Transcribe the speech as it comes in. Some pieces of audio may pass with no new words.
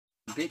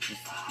bitches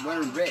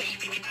wearing red.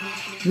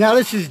 Now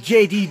this is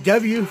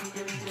JDW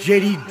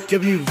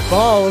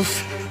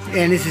Balls,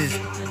 and this is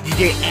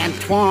DJ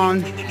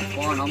Antoine,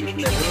 I'm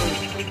from the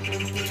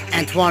hood.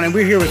 Antoine, and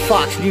we're here with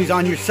Fox News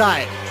on your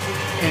side.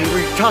 And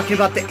we're talking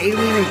about the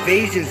alien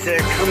invasions that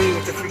are coming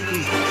with the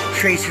freaking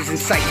tracers and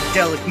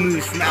psychedelic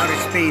moves from outer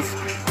space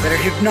that are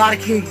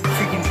hypnotically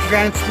freaking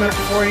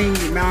transporting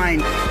your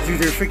mind through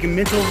their freaking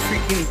mental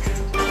freaking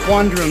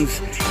quandrums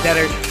that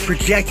are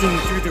projecting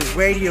through the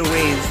radio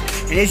waves.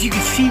 And as you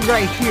can see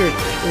right here,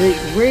 the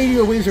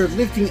radio waves are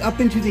lifting up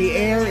into the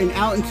air and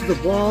out into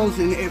the walls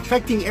and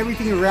affecting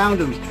everything around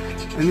them.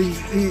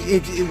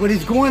 And what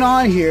is going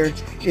on here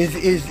is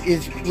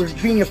we're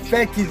being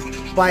affected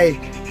by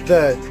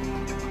the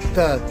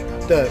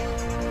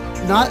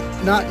not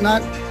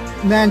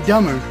man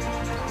dumber,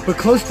 but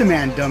close to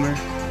man dumber.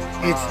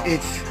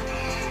 It's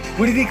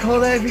what do they call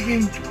that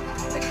again?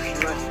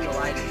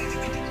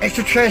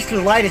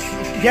 Extraterrestrialitis.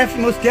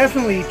 Most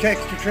definitely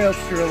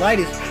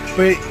extraterrestrialitis,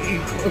 but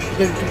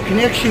the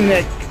connection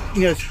that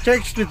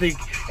starts with the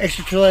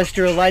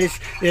extraterrestrialitis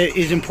that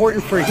is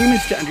important for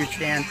humans to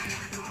understand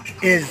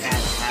is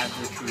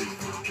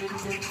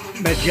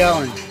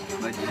Magellan.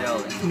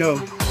 No,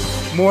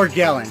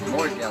 MorgəÅLLinn.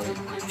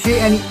 See,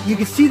 and you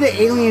can see the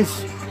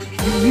aliens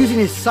using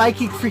his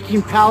psychic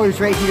freaking powers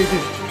right here to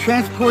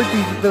transport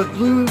the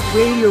blue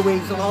radio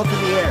waves all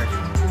through the air.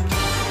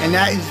 And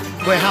that is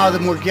how the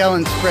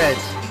MorgəÅLLinn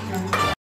spreads.